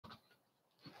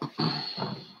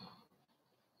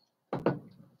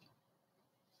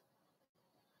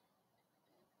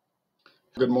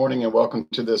Good morning and welcome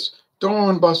to this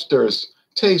Dawn Busters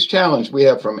Taste Challenge. We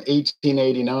have from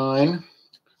 1889,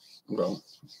 well,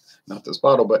 not this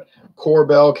bottle, but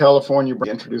Korbel California,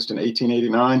 introduced in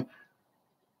 1889.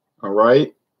 All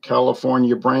right,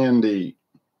 California brandy,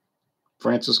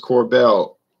 Francis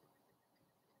Korbel,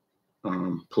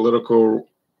 political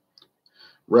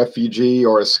refugee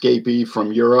or escapee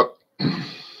from Europe,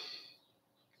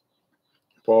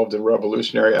 involved in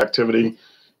revolutionary activity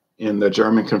in the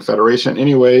German Confederation.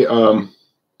 Anyway,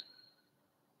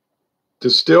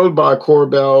 distilled by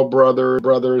Korbel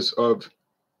brothers of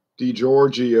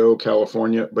DiGiorgio,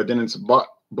 California, but then it's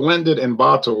blended and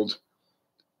bottled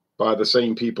by the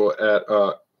same people at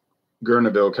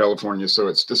Guerneville, California. So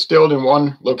it's distilled in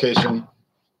one location,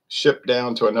 shipped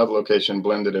down to another location,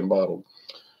 blended and bottled.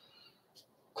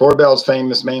 Korbel's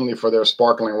famous mainly for their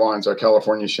sparkling wines, our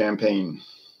California champagne,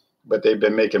 but they've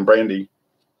been making brandy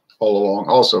all along,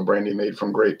 also brandy made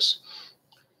from grapes.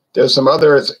 There's some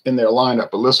others in their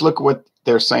lineup, but let's look at what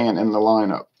they're saying in the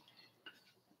lineup.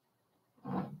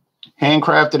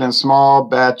 Handcrafted in small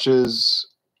batches.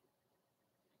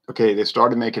 Okay, they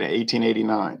started making it in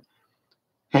 1889.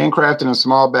 Handcrafted in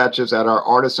small batches at our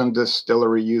artisan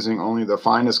distillery using only the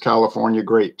finest California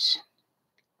grapes.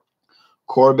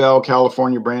 Korbel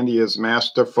California brandy is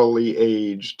masterfully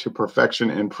aged to perfection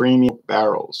in premium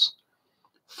barrels.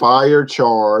 Fire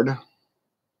charred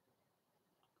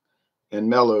and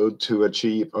mellowed to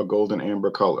achieve a golden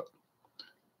amber color.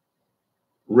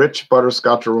 Rich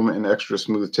butterscotch aroma and extra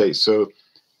smooth taste. So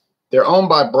they're owned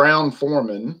by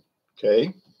Brown-Forman.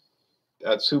 Okay,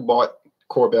 that's who bought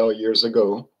Korbel years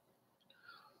ago.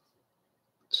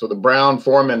 So the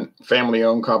Brown-Forman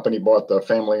family-owned company bought the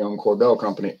family-owned Korbel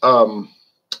company.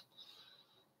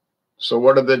 So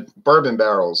what are the bourbon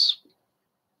barrels?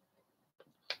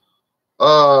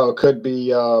 Could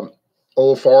be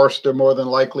Old Forester, more than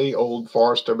likely. Old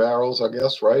Forester barrels, I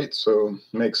guess, right? So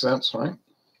makes sense, right?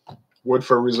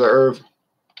 Woodford Reserve.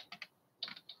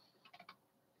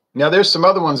 Now there's some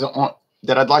other ones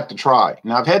that I'd like to try.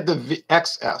 Now I've had the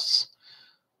XS.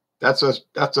 That's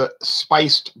a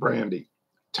spiced brandy.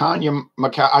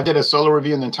 I did a solo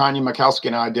review, and then Tanya Mikowski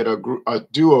and I did a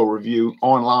duo review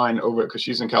online over it because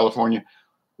she's in California.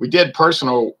 We did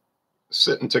personal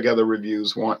sitting together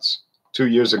reviews once 2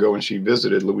 years ago when she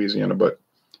visited Louisiana, but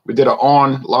we did an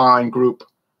online group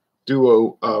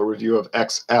duo review of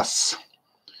XS,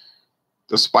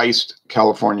 the spiced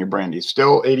California brandy.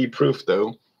 Still 80 proof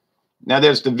though. Now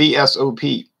there's the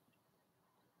VSOP,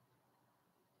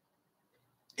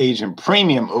 aged in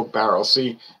premium oak barrel.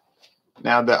 See,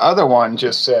 now the other one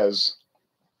just says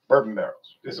bourbon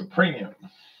barrels. It's a premium,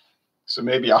 so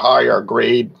maybe a higher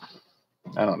grade,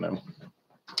 I don't know,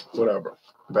 whatever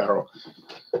barrel.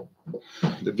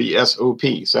 The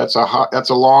VSOP. So that's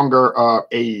a longer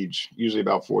age, usually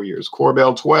about 4 years.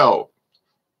 Korbel 12.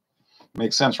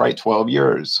 Makes sense, right? 12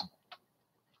 years.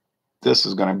 This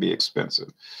is going to be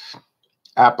expensive.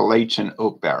 Appalachian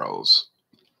oak barrels.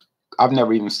 I've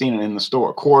never even seen it in the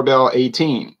store. Korbel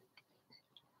 18.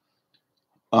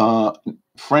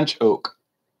 French oak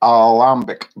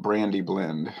alembic brandy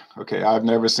blend. Okay, I've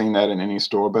never seen that in any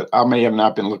store, but I may have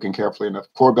not been looking carefully enough.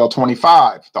 Korbel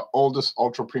 25, the oldest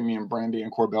ultra premium brandy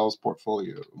in Korbel's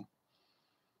portfolio.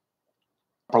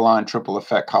 Upper line triple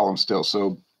effect column still.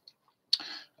 So,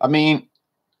 I mean,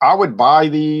 I would buy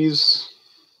these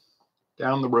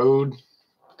down the road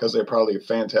because they're probably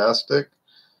fantastic.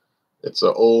 It's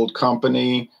an old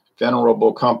company,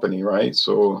 venerable company, right?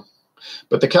 So,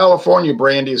 but the California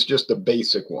brandy is just the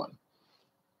basic one.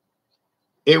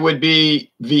 It would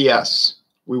be VS,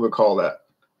 we would call that.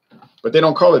 But they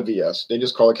don't call it VS. They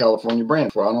just call it California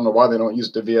brand. Well, I don't know why they don't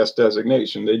use the VS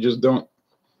designation. They just don't.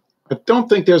 I don't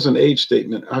think there's an age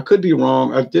statement. I could be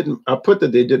wrong. I put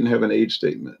that they didn't have an age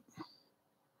statement.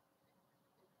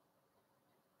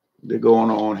 They're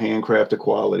going on handcrafted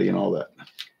quality and all that.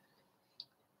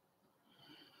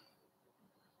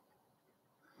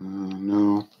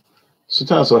 No.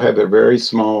 Sometimes I'll have it very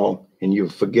small and you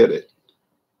forget it.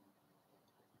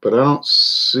 But I don't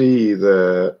see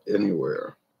that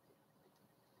anywhere.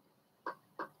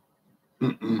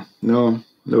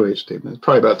 No age statement. It's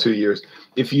probably about 2 years.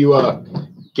 If you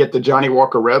get the Johnny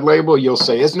Walker Red label, you'll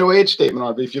say there's no age statement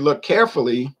on it. But if you look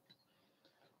carefully,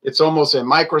 it's almost in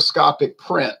microscopic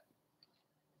print.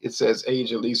 It says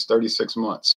age at least 36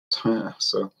 months.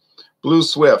 So Blue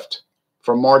Swift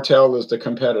from Martell is the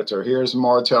competitor. Here's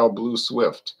Martell Blue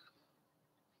Swift.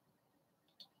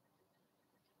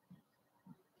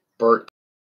 Burt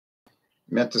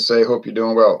Meant to say, hope you're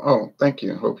doing well. Oh, thank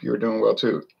you. Hope you're doing well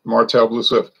too. Martell Blue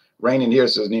Swift. Raining here,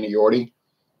 says Nina Yordi.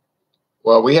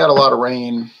 Well, we had a lot of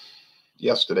rain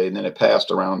yesterday, and then it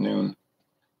passed around noon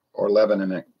or 11,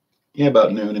 and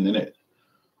about noon, and then it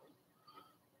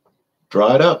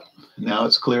dried up. Now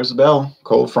it's clear as a bell.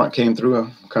 Cold front came through,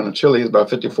 kind of chilly. It's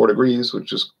about 54 degrees,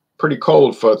 which is pretty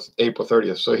cold for April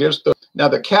 30th. So here's now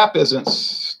the cap isn't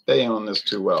staying on this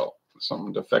too well.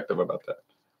 Something defective about that.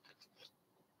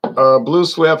 Blue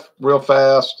Swift, real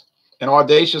fast. An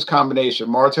audacious combination.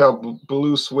 Martell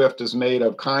Blue Swift is made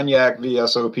of cognac,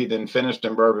 VSOP, then finished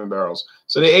in bourbon barrels.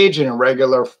 So they age it in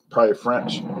regular, probably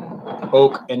French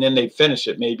oak, and then they finish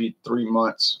it maybe 3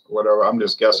 months, whatever, I'm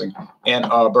just guessing, and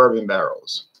bourbon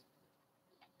barrels.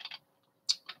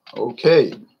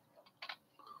 Okay.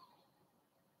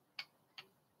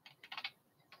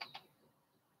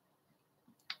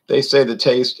 They say the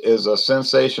taste is a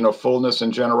sensation of fullness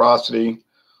and generosity.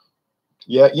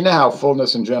 Yeah, you know how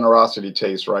fullness and generosity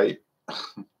taste, right?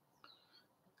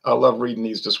 I love reading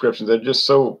these descriptions. They're just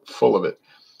so full of it.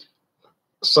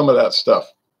 Some of that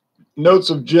stuff. Notes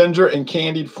of ginger and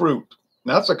candied fruit.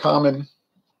 Now, that's a common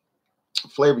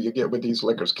flavor you get with these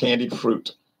liquors, candied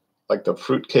fruit, like the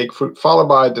fruitcake fruit, followed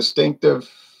by distinctive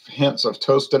hints of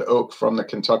toasted oak from the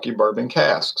Kentucky bourbon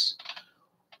casks.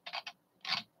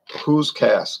 Whose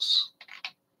casks?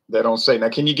 They don't say. Now,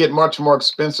 can you get much more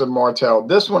expensive Martell?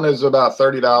 This one is about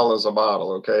 $30 a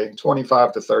bottle, okay?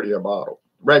 25 to 30 a bottle.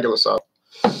 Regular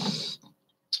size.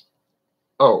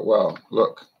 Oh, well,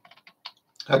 look.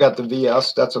 I got the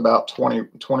VS. That's about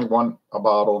 21 a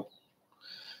bottle.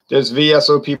 There's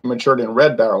VSOP matured in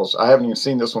red barrels. I haven't even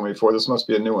seen this one before. This must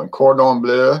be a new one. Cordon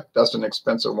Bleu. That's an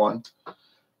expensive one.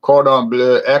 Cordon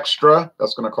Bleu Extra.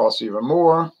 That's going to cost even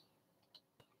more.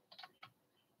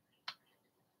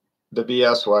 The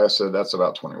VS, why I said that's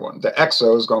about 21. The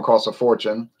XO is going to cost a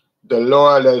fortune. The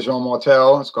Loire Legion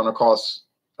Martell is going to cost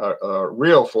a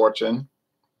real fortune.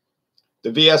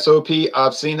 The VSOP,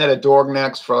 I've seen that at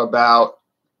Dorgnac's for about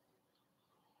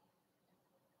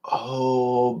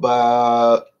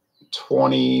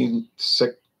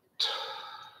 26,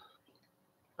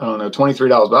 I don't know,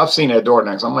 $23. But I've seen it at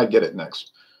Dorgnac's. I might get it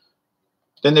next.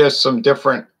 Then there's some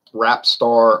different Rap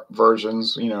Star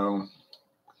versions, you know,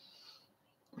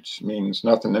 which means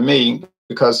nothing to me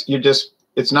because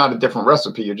it's not a different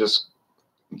recipe. You're just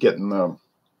getting the,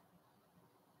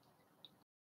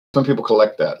 some people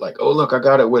collect that. Like, oh, look, I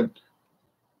got it with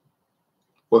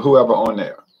whoever on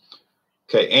there.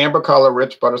 Okay, amber color,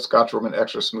 rich butterscotch rum, and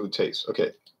extra smooth taste.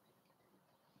 Okay.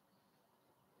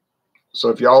 So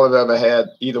if y'all have ever had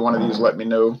either one of these, let me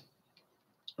know.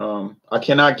 I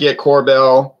cannot get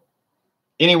Korbel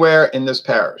anywhere in this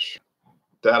parish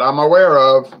that I'm aware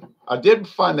of. I did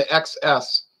find the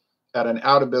XS at an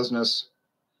out of business.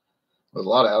 There's a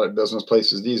lot of out of business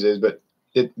places these days, but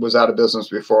it was out of business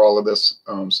before all of this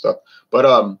stuff. But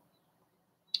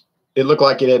it looked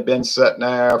like it had been set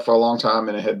there for a long time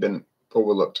and it had been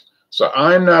overlooked. So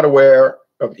I'm not aware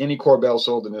of any Korbel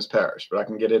sold in this parish, but I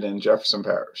can get it in Jefferson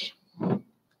Parish.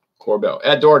 Korbel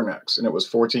at Dorgnac's, and it was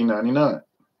 $14.99.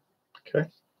 Okay.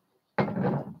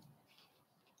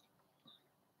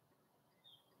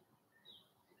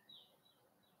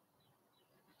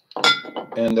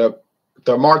 And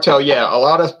the Martell, yeah, a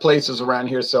lot of places around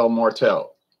here sell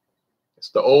Martell. It's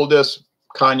the oldest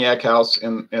cognac house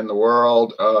in the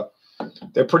world.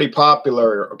 They're pretty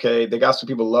popular, okay? They got some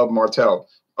people who love Martell.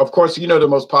 Of course, you know the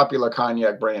most popular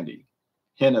cognac brandy,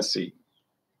 Hennessy.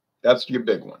 That's your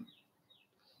big one.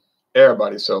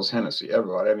 Everybody sells Hennessy,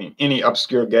 everybody. I mean, any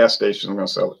obscure gas station is going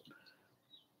to sell it.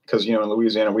 Because, you know, in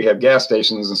Louisiana, we have gas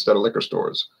stations instead of liquor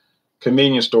stores.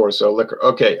 Convenience stores sell liquor.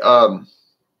 Okay,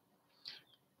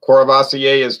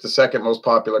 Courvoisier is the second most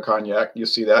popular cognac. You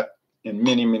see that in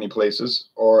many, many places,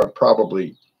 or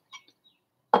probably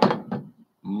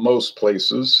most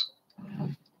places.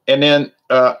 And then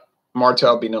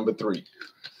Martell be number 3.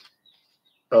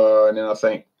 And then I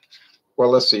think, well,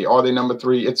 let's see, are they number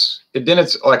 3? Then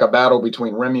it's like a battle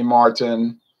between Remy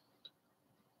Martin,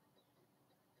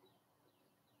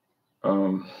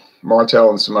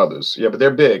 Martell, and some others. Yeah, but they're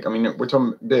big. I mean, we're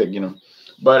talking big, you know.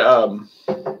 But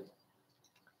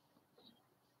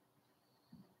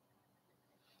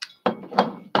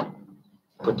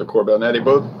put the Korbel Natty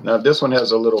both. Now this one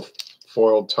has a little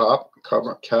foiled top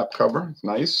cover, cap cover. It's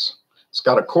nice. It's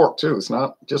got a cork too. It's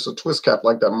not just a twist cap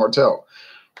like that Martell.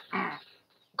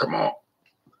 Come on.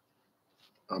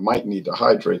 I might need to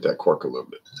hydrate that cork a little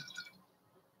bit.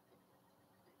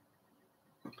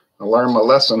 I learned my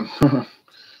lesson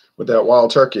with that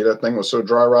wild turkey. That thing was so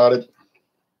dry rotted.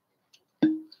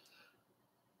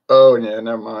 Oh yeah,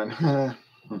 never mind.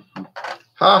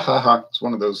 Ha ha ha. It's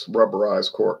one of those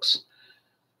rubberized corks.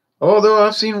 Although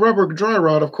I've seen rubber dry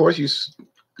rot, of course, you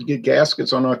get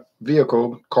gaskets on a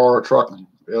vehicle, car or truck.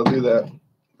 They'll do that.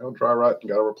 They'll dry rot. You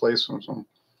got to replace them. So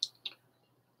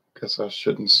guess I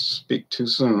shouldn't speak too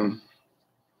soon.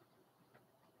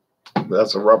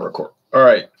 That's a rubber cork. All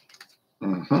right.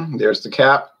 There's the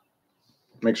cap.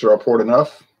 Make sure I poured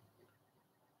enough.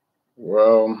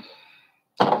 Well,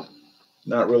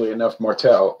 not really enough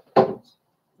Martell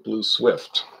Blue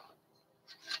Swift.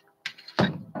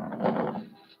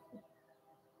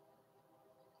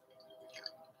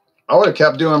 I would have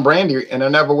kept doing brandy, and I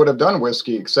never would have done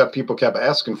whiskey, except people kept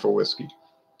asking for whiskey.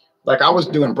 Like I was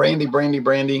doing brandy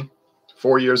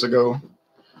 4 years ago.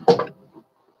 All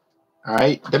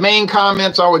right. The main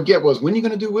comments I would get was, when are you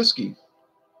going to do whiskey?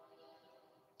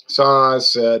 So I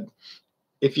said,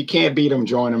 if you can't beat them,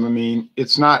 join them. I mean,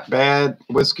 it's not bad.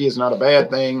 Whiskey is not a bad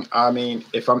thing. I mean,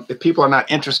 if people are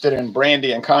not interested in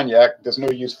brandy and cognac, there's no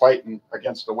use fighting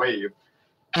against the wave.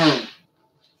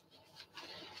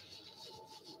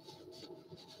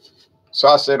 So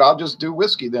I said, I'll just do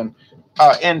whiskey then,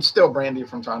 and still brandy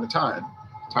from time to time,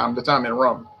 and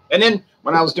rum. And then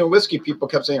when I was doing whiskey, people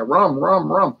kept saying rum, rum,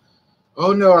 rum.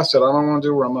 Oh no, I said, I don't want to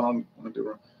do rum. I don't want to do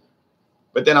rum.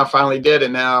 But then I finally did,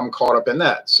 and now I'm caught up in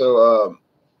that. So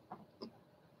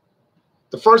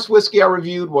the first whiskey I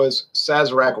reviewed was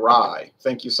Sazerac Rye.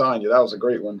 Thank you, Sonia. That was a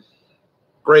great one.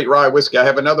 Great rye whiskey. I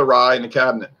have another rye in the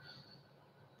cabinet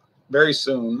very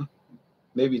soon.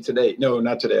 Maybe today. No,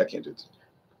 not today. I can't do this.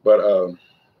 But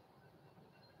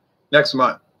next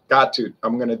month,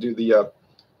 I'm going to do the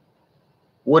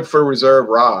Woodford Reserve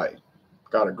Rye.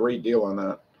 Got a great deal on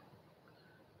that.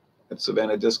 It's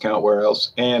Savannah Discount. Where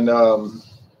else? And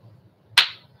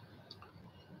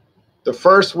the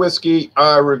first whiskey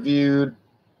I reviewed,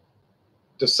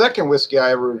 the second whiskey I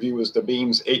ever reviewed was the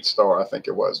Beams 8-Star, I think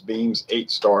it was. Beams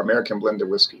 8-Star American Blended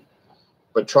Whiskey.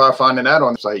 But try finding that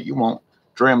on the site. You won't.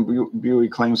 Drambuie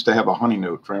claims to have a honey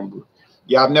note. Drambuie.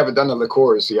 Yeah, I've never done the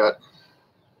liqueurs yet.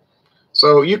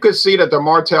 So you could see that the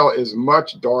Martell is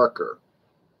much darker.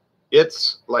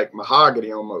 It's like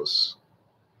mahogany almost.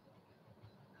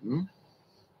 And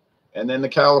then the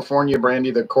California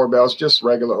brandy, the Korbel, is just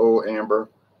regular old amber.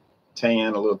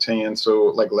 Tan, a little tan, so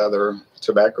like leather,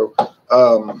 tobacco.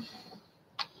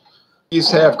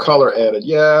 These have color added.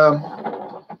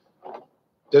 Yeah.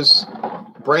 This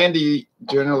brandy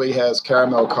generally has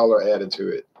caramel color added to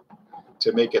it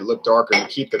to make it look darker and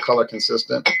keep the color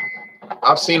consistent.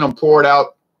 I've seen them pour it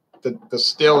out the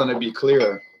still and it be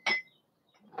clear.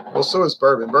 Well, so is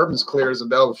bourbon. Bourbon's clear as a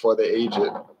bell before they age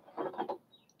it.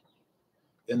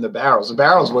 In the barrels. The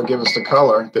barrels will give us the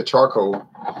color, the charcoal.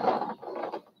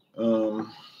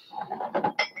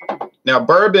 Now,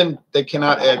 bourbon, they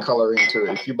cannot add color into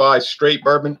it. If you buy straight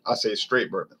bourbon, I say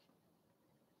straight bourbon.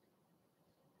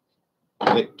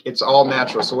 It's all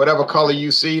natural. So whatever color you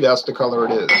see, that's the color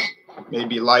it is.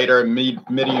 Maybe lighter,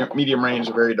 medium range,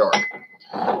 or very dark.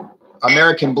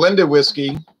 American blended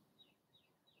whiskey,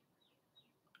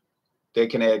 they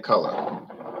can add color.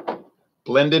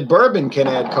 Blended bourbon can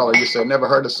add color. You said, never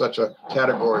heard of such a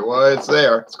category. Well, it's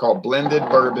there. It's called blended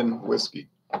bourbon whiskey.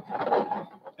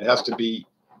 It has to be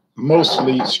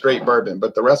mostly straight bourbon,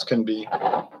 but the rest can be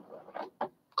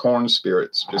corn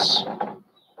spirits, just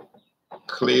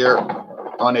clear,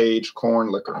 unaged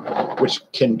corn liquor, which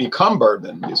can become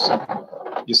bourbon.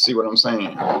 You see what I'm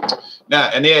saying? Now,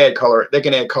 and they add color. They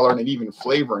can add color and even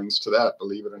flavorings to that,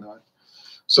 believe it or not.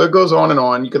 So it goes on and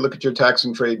on. You can look at your Tax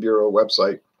and Trade Bureau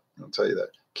website. I'll tell you that.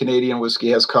 Canadian whiskey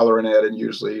has color in it, and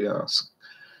usually,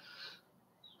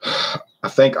 I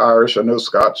think Irish. I know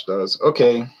Scotch does.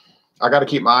 Okay. I got to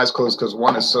keep my eyes closed because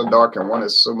one is so dark and one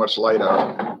is so much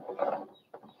lighter.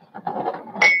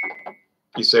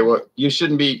 You say, well, you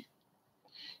shouldn't be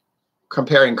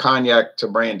comparing cognac to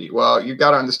brandy. Well, you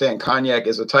got to understand cognac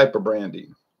is a type of brandy.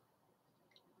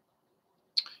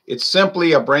 It's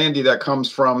simply a brandy that comes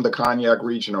from the cognac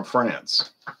region of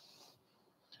France.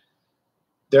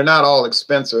 They're not all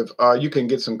expensive. You can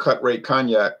get some cut rate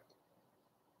cognac,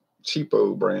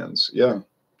 cheapo brands. Yeah.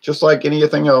 Just like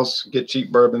anything else, get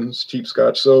cheap bourbons, cheap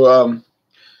scotch. So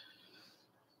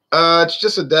it's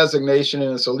just a designation,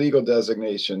 and it's a legal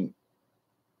designation.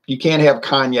 You can't have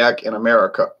cognac in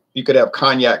America. You could have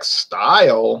cognac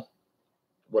style,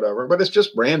 whatever, but it's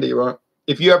just brandy. Right?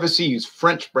 If you ever see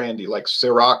French brandy, like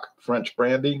Ciroc French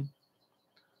brandy,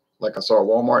 like I saw at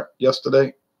Walmart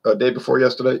yesterday, day before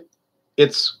yesterday,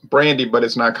 it's brandy, but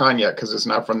it's not cognac because it's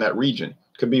not from that region.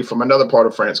 Could be from another part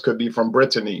of France. Could be from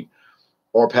Brittany,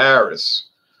 or Paris,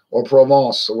 or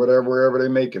Provence, or whatever, wherever they're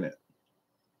making it,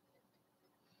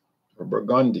 or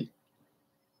Burgundy.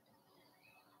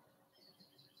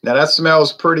 Now that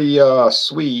smells pretty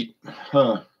sweet.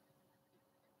 Huh.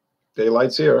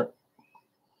 Daylight's here.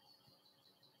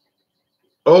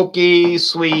 Oaky,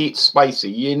 sweet,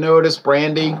 spicy. You notice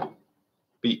brandy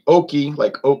be oaky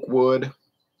like oak wood,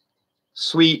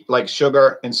 sweet like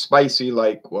sugar, and spicy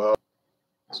like, well,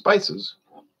 spices.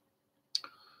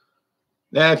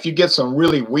 Now, if you get some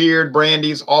really weird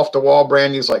brandies, off the wall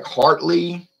brandies like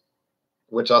Hartley,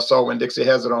 which I saw when Dixie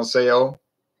has it on sale,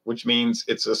 which means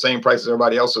it's the same price as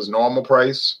everybody else's normal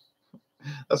price.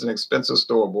 That's an expensive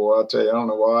store, boy. I'll tell you, I don't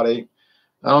know why I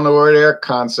don't know where their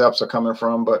concepts are coming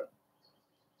from, but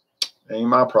ain't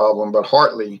my problem. But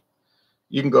Hartley,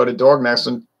 you can go to Dorgnac's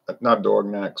and not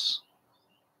Dorgnac's,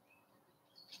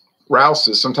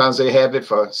 Rouse's. Sometimes they have it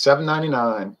for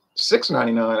 $7.99,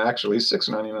 $6.99 actually,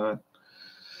 $6.99.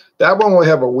 That one will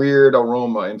have a weird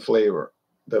aroma and flavor,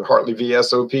 the Hartley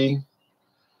VSOP,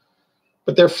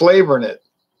 but they're flavoring it.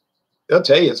 They'll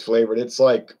tell you it's flavored. It's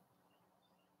like,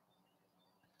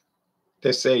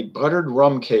 they say buttered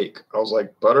rum cake. I was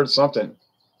like, buttered something.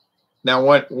 Now,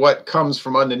 what comes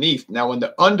from underneath? Now, when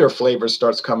the under flavor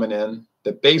starts coming in,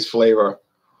 the base flavor,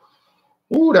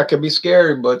 ooh, that could be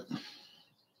scary, but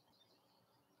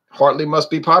Hartley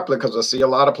must be popular because I see a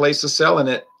lot of places selling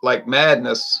it like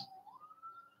madness.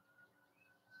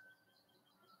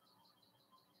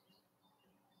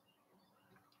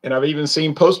 And I've even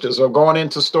seen posters or gone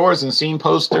into stores and seen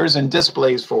posters and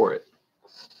displays for it.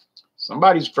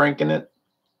 Somebody's drinking it.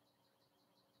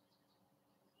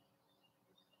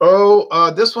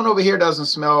 Oh, this one over here doesn't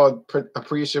smell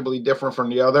appreciably different from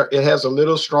the other. It has a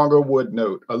little stronger wood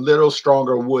note, a little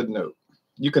stronger wood note.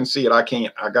 You can see it. I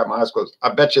can't. I got my eyes closed.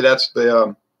 I bet you that's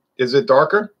the, is it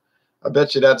darker? I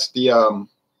bet you that's the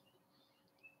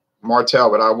Martell,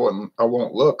 but I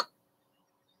won't look.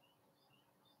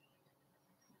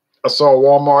 I saw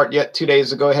Walmart yet 2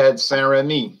 days ago had Saint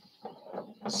Remy,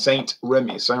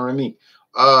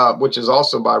 which is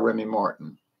also by Remy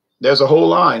Martin. There's a whole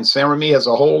line. Saint Remy has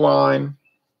a whole line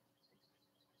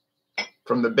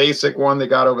from the basic one they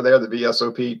got over there, the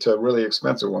VSOP, to really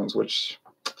expensive ones, which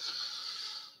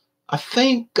I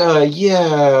think,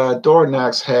 yeah,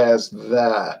 Dornax has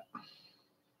that.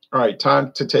 All right,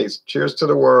 time to taste. Cheers to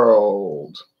the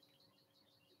world.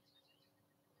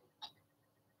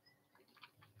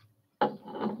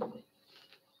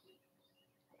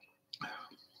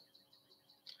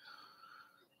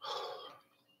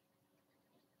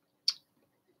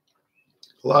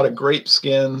 A lot of grape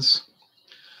skins,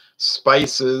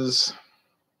 spices,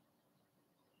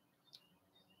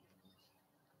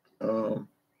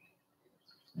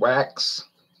 wax,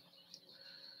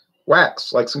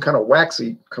 like some kind of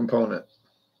waxy component.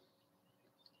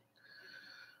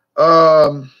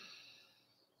 The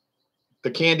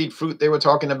candied fruit they were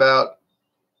talking about.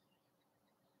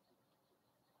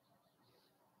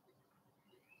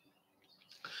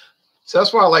 So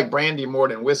that's why I like brandy more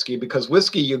than whiskey, because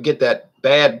whiskey, you get that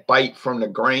bad bite from the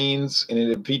grains and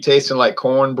it'd be tasting like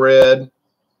cornbread.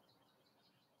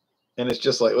 And it's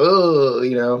just like, oh,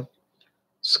 you know,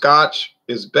 Scotch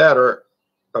is better,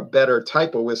 a better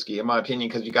type of whiskey, in my opinion,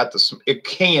 because you got the, it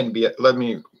can be, let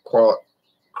me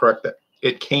correct that.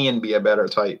 It can be a better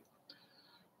type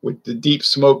with the deep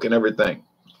smoke and everything.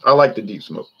 I like the deep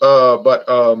smoke.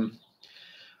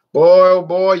 Boy, oh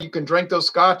boy, you can drink those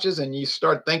scotches and you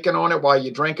start thinking on it while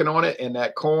you're drinking on it, and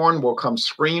that corn will come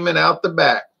screaming out the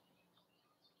back.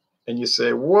 And you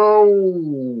say,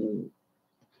 whoa,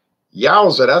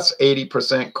 yowza, that's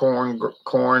 80%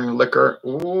 corn liquor.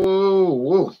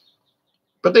 Ooh.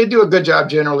 But they do a good job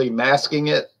generally masking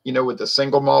it, you know, with the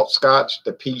single malt scotch,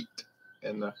 the peat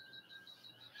and the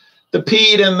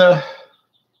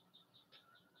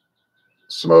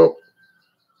smoke.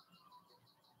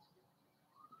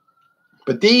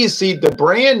 But these, see, the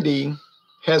brandy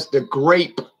has the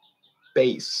grape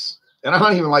base. And I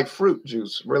don't even like fruit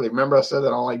juice, really. Remember I said that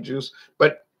I don't like juice?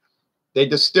 But they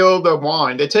distill the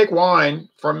wine. They take wine,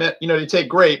 ferment, you know, they take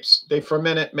grapes, they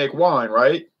ferment it, make wine,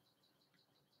 right?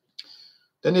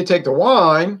 Then they take the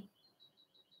wine,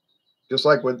 just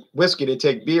like with whiskey, they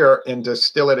take beer and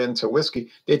distill it into whiskey.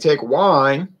 They take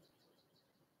wine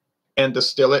and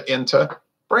distill it into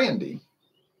brandy.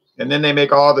 And then they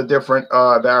make all the different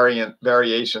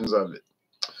variations of it.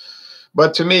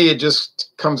 But to me, it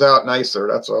just comes out nicer.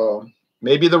 That's all.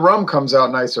 Maybe the rum comes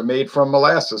out nicer, made from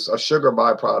molasses, a sugar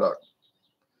byproduct.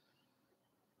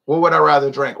 What would I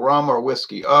rather drink, rum or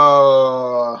whiskey?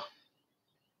 Probably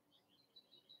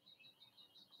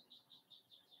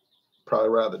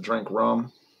rather drink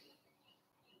rum.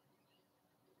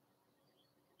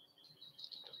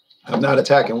 I'm not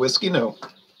attacking whiskey, no.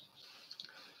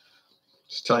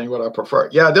 Just telling you what I prefer.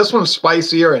 Yeah, this one's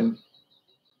spicier and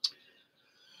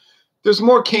There's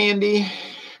more candy,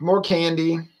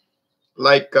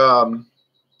 like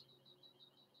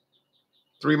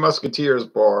Three Musketeers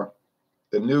bar,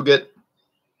 the nougat,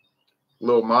 a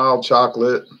little mild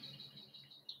chocolate,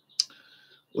 a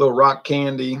little rock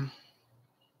candy.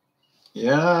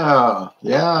 Yeah,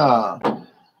 yeah.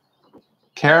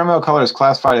 Caramel color is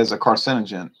classified as a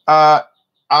carcinogen. I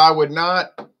would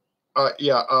not.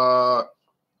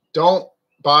 Don't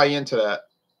buy into that.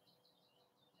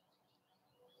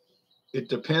 It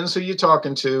depends who you're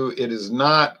talking to. It is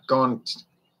not going to,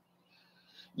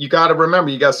 you got to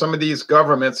remember, you got some of these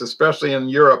governments, especially in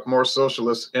Europe, more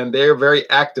socialist, and they're very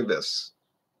activists.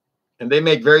 And they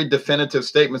make very definitive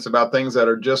statements about things that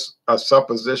are just a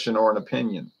supposition or an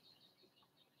opinion.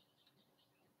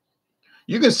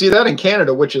 You can see that in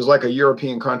Canada, which is like a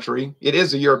European country. It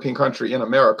is a European country in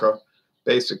America,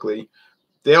 basically.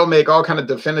 They'll make all kind of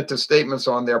definitive statements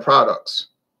on their products.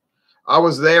 I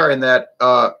was there in that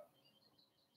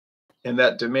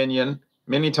Dominion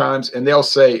many times, and they'll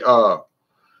say, you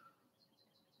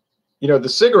know, the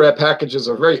cigarette packages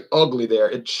are very ugly there.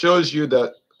 It shows you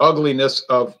the ugliness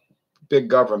of big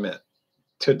government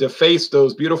to deface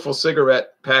those beautiful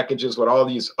cigarette packages with all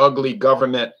these ugly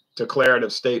government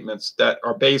declarative statements that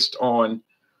are based on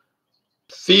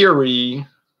theory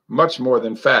much more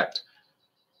than fact.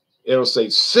 It'll say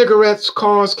cigarettes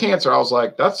cause cancer. I was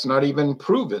like, that's not even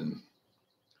proven.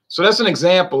 So that's an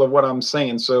example of what I'm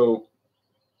saying. So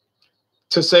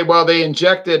to say, well, they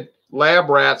injected lab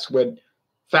rats with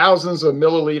thousands of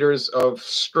milliliters of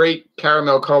straight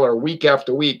caramel color week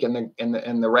after week, and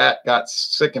the rat got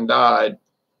sick and died.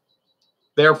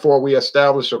 Therefore, we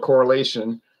established a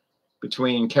correlation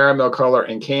between caramel color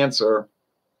and cancer.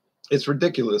 It's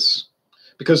ridiculous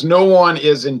because no one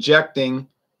is injecting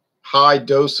high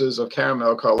doses of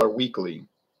caramel color weekly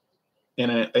in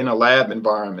a lab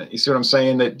environment. You see what I'm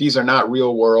saying? That these are not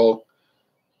real world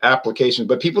applications,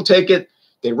 but people take it,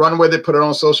 they run with it, put it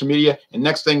on social media, and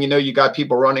next thing you know, you got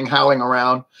people running, howling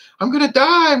around, I'm going to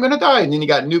die, I'm going to die. And then you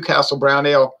got Newcastle Brown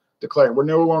Ale declaring, we're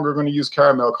no longer going to use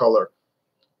caramel color.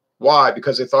 Why?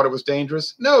 Because they thought it was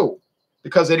dangerous? No,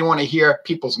 because they didn't want to hear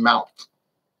people's mouth.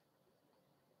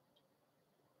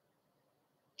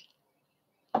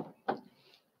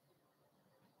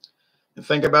 And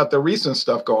think about the recent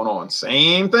stuff going on.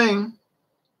 Same thing.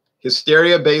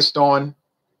 Hysteria based on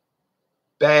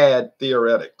bad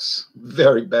theoretics.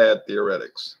 Very bad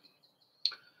theoretics.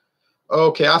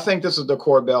 Okay, I think this is the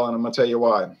Korbel, and I'm going to tell you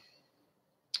why.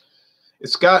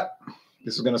 It's got,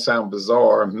 this is going to sound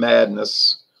bizarre,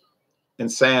 madness,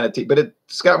 insanity, but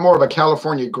it's got more of a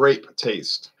California grape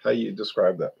taste. How you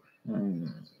describe that?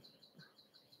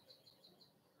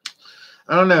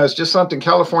 I don't know. It's just something.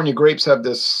 California grapes have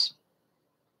this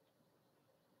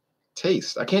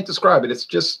taste. I can't describe it. It's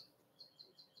just,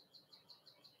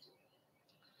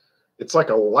 it's like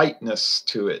a lightness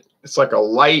to it. It's like a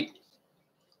light,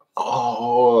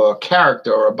 a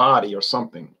character or a body or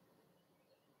something.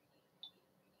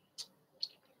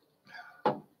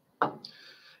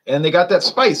 And they got that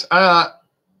spice.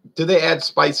 Do they add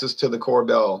spices to the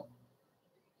Korbel?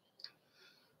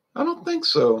 I don't think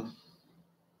so.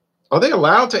 Are they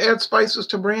allowed to add spices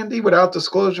to brandy without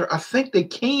disclosure? I think they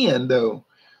can, though.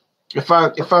 If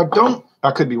I don't,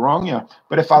 I could be wrong, yeah.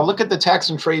 But if I look at the Tax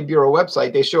and Trade Bureau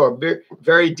website, they show a very,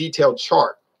 very detailed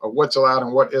chart of what's allowed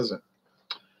and what isn't.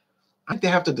 I think they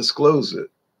have to disclose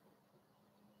it.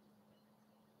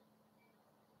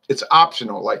 It's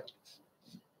optional. Like,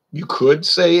 you could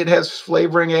say it has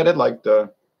flavoring added, like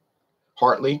the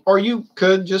Hartley, or you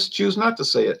could just choose not to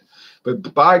say it.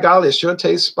 But by golly, it sure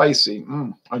tastes spicy,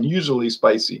 unusually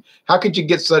spicy. How could you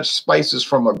get such spices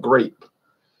from a grape?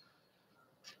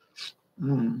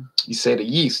 You say the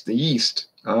yeast.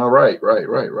 All right.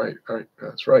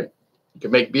 That's right. You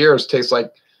can make beers taste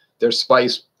like they're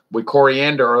spiced with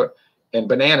coriander and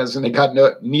bananas, and they got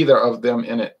neither of them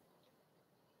in it.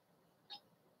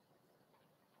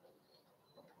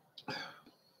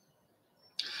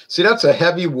 See, that's a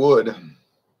heavy wood.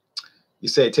 You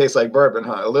say it tastes like bourbon,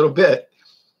 huh? A little bit.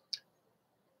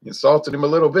 You salted him a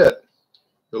little bit.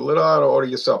 A little out of order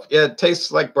yourself. Yeah, it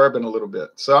tastes like bourbon a little bit.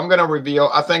 So I'm going to reveal.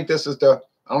 I think this is the,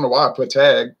 I don't know why I put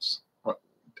tags.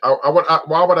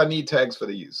 Why would I need tags for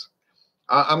these?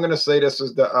 I'm going to say this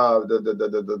is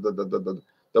the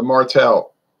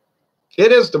Martell.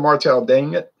 It is the Martell,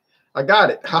 dang it. I got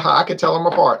it. Haha, I can tell them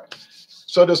apart.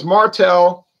 So this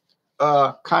Martell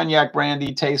cognac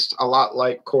brandy tastes a lot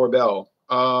like Korbel.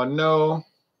 No,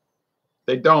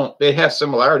 they don't. They have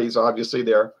similarities, obviously.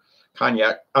 They're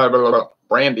cognac,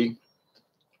 brandy,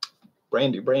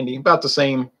 about the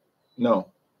same. No,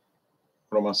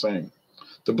 what am I saying?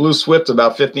 The Blue Swift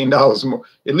about $15 more,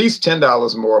 at least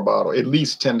 $10 more a bottle, at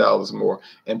least $10 more,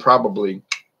 and probably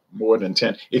more than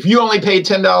 10. If you only paid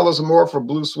 $10 more for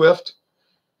Blue Swift,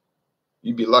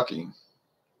 you'd be lucky.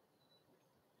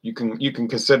 You can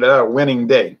consider that a winning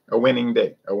day, a winning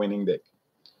day, a winning day.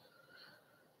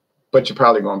 But you're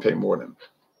probably going to pay more than.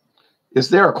 Is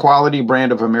there a quality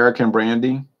brand of American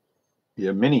brandy?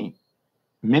 Yeah, many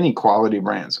quality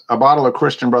brands. A bottle of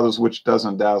Christian Brothers, which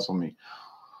doesn't dazzle me.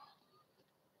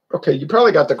 Okay, you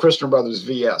probably got the Christian Brothers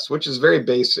VS, which is very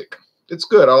basic. It's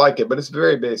good. I like it, but it's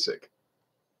very basic.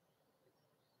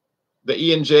 The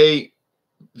E&J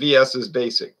VS is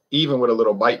basic, even with a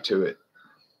little bite to it.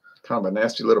 Kind of a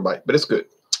nasty little bite, but it's good.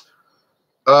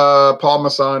 Paul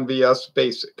Masson VS,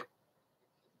 basic.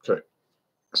 Okay.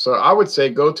 So I would say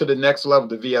go to the next level,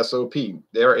 the VSOP.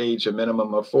 They're aged a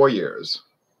minimum of 4 years.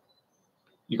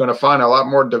 You're going to find a lot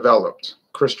more developed.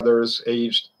 Christian Brothers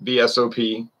aged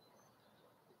VSOP.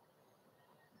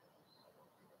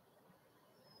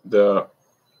 The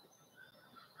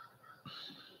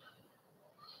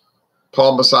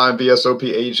Paul Masson VSOP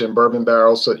aged in bourbon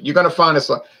barrels. So you're going to find it's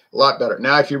a lot better.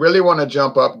 Now, if you really want to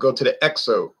jump up, go to the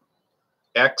XO.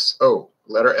 XO.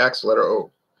 Letter X, letter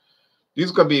O.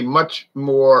 These are going to be much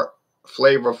more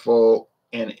flavorful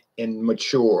and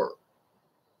mature.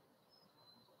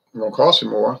 It's going to cost you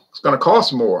more. It's going to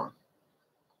cost more.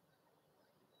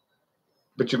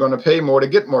 But you're going to pay more to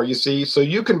get more, you see. So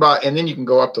you can buy, and then you can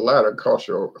go up the ladder. It costs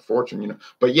you a fortune, you know.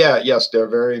 But yeah, yes, there are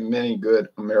very many good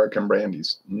American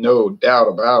brandies. No doubt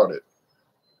about it.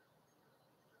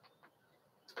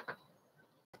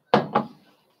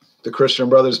 The Christian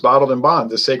Brothers Bottled and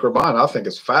Bond, the Sacred Bond, I think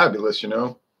it's fabulous, you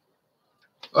know.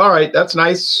 All right, that's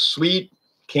nice, sweet,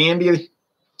 candy,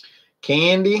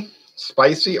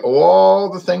 spicy, all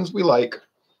the things we like.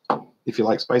 If you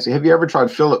like spicy. Have you ever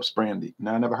tried Phillips brandy?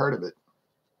 No, I never heard of it.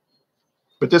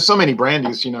 But there's so many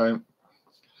brandies, you know.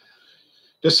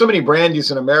 There's so many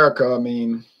brandies in America. I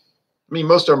mean,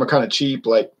 most of them are kind of cheap,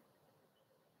 like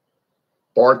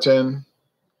Barton.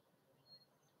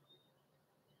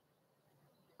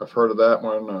 I've heard of that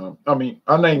one. I mean,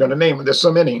 I'm not even going to name it. There's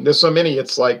so many. There's so many.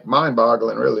 It's like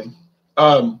mind-boggling, really.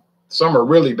 Some are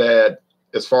really bad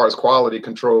as far as quality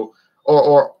control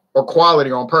or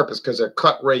quality on purpose because they're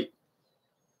cut rate.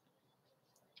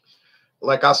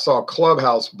 Like I saw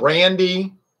Clubhouse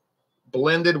brandy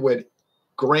blended with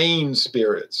grain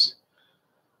spirits.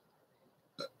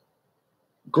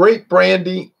 Grape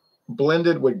brandy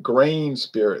blended with grain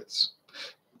spirits.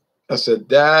 I said,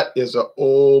 that is an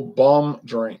old bum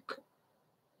drink.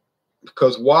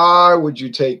 Because why would you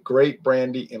take grape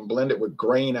brandy and blend it with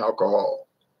grain alcohol?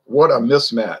 What a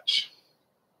mismatch.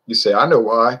 You say, I know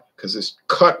why. Because it's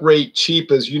cut rate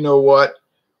cheap as you know what.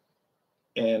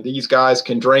 And these guys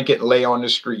can drink it and lay on the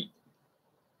street.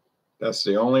 That's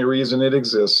the only reason it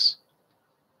exists.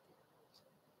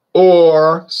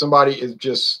 Or somebody is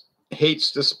just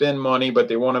hates to spend money, but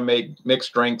they want to make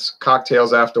mixed drinks,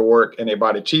 cocktails after work, and they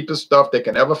buy the cheapest stuff they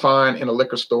can ever find in a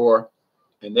liquor store,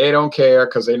 and they don't care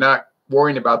because they're not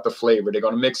worrying about the flavor. They're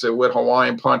going to mix it with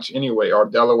Hawaiian punch anyway, or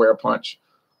Delaware punch.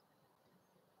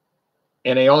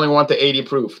 And they only want the 80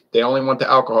 proof. They only want the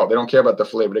alcohol. They don't care about the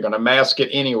flavor. They're going to mask it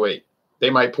anyway. They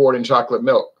might pour it in chocolate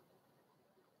milk.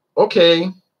 Okay.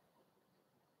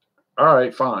 All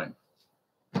right, fine.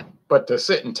 But to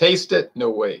sit and taste it, no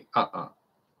way.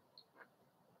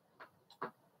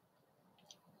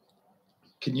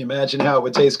 Can you imagine how it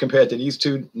would taste compared to these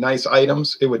two nice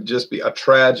items? It would just be a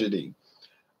tragedy,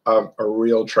 a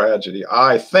real tragedy.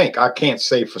 I think. I can't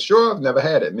say for sure. I've never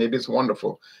had it. Maybe it's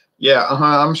wonderful. Yeah,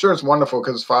 I'm sure it's wonderful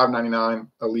because it's $5.99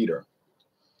 a liter.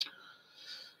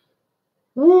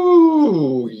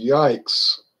 Woo,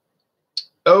 yikes.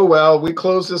 Oh, well, we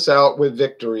close this out with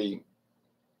victory.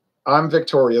 I'm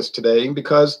victorious today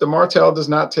because the Martell does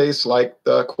not taste like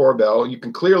the Korbel. You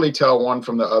can clearly tell one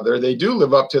from the other. They do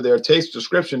live up to their taste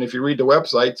description. If you read the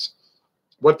websites,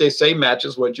 what they say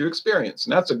matches what you experience.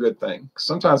 And that's a good thing.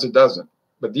 Sometimes it doesn't,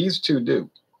 but these two do.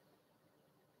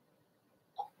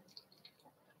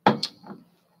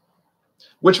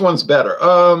 Which one's better?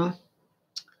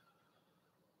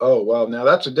 Oh, well, now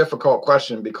that's a difficult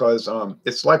question because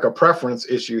it's like a preference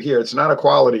issue here. It's not a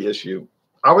quality issue.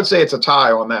 I would say it's a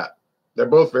tie on that. They're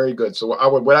both very good. So I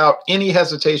would, without any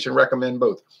hesitation, recommend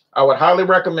both. I would highly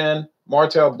recommend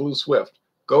Martell Blue Swift.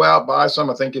 Go out, buy some.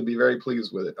 I think you'd be very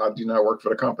pleased with it. I do not work for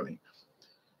the company.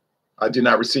 I do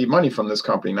not receive money from this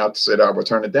company. Not to say that I would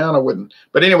turn it down. I wouldn't.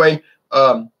 But anyway,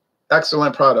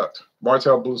 excellent product.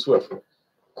 Martell Blue Swift.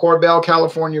 Korbel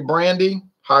California brandy.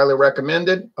 Highly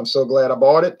recommended. I'm so glad I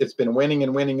bought it. It's been winning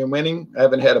and winning and winning. I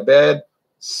haven't had a bad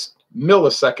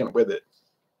millisecond with it.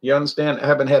 You understand? I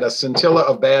haven't had a scintilla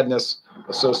of badness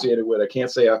associated with it. I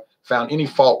can't say I found any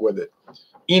fault with it.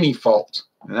 Any fault.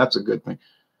 And that's a good thing.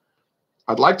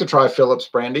 I'd like to try Phillips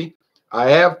brandy. I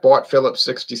have bought Phillips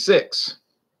 66,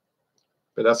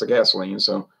 but that's a gasoline.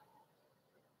 So,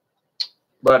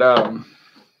 but I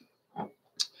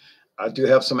do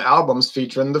have some albums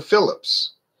featuring the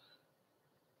Phillips.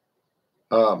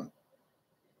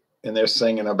 And they're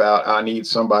singing about, I need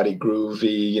somebody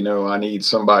groovy, you know, I need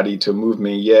somebody to move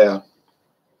me. Yeah,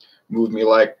 move me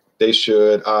like they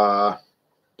should.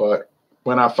 But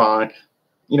when I find,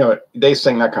 you know, they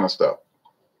sing that kind of stuff.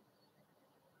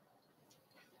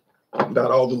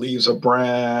 That all the leaves are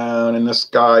brown and the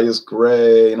sky is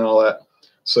gray and all that.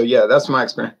 So yeah, that's my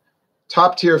experience.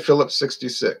 Top tier Phillips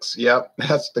 66. Yep,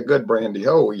 that's the good brandy.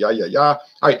 Oh, yeah, yeah, yeah. All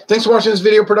right, thanks for watching this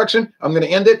video production. I'm going to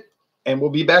end it, and we'll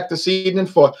be back this evening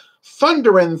for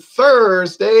Thundering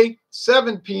Thursday,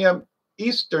 7 p.m.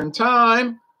 Eastern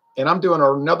Time. And I'm doing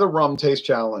another rum taste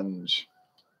challenge.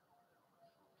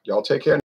 Y'all take care.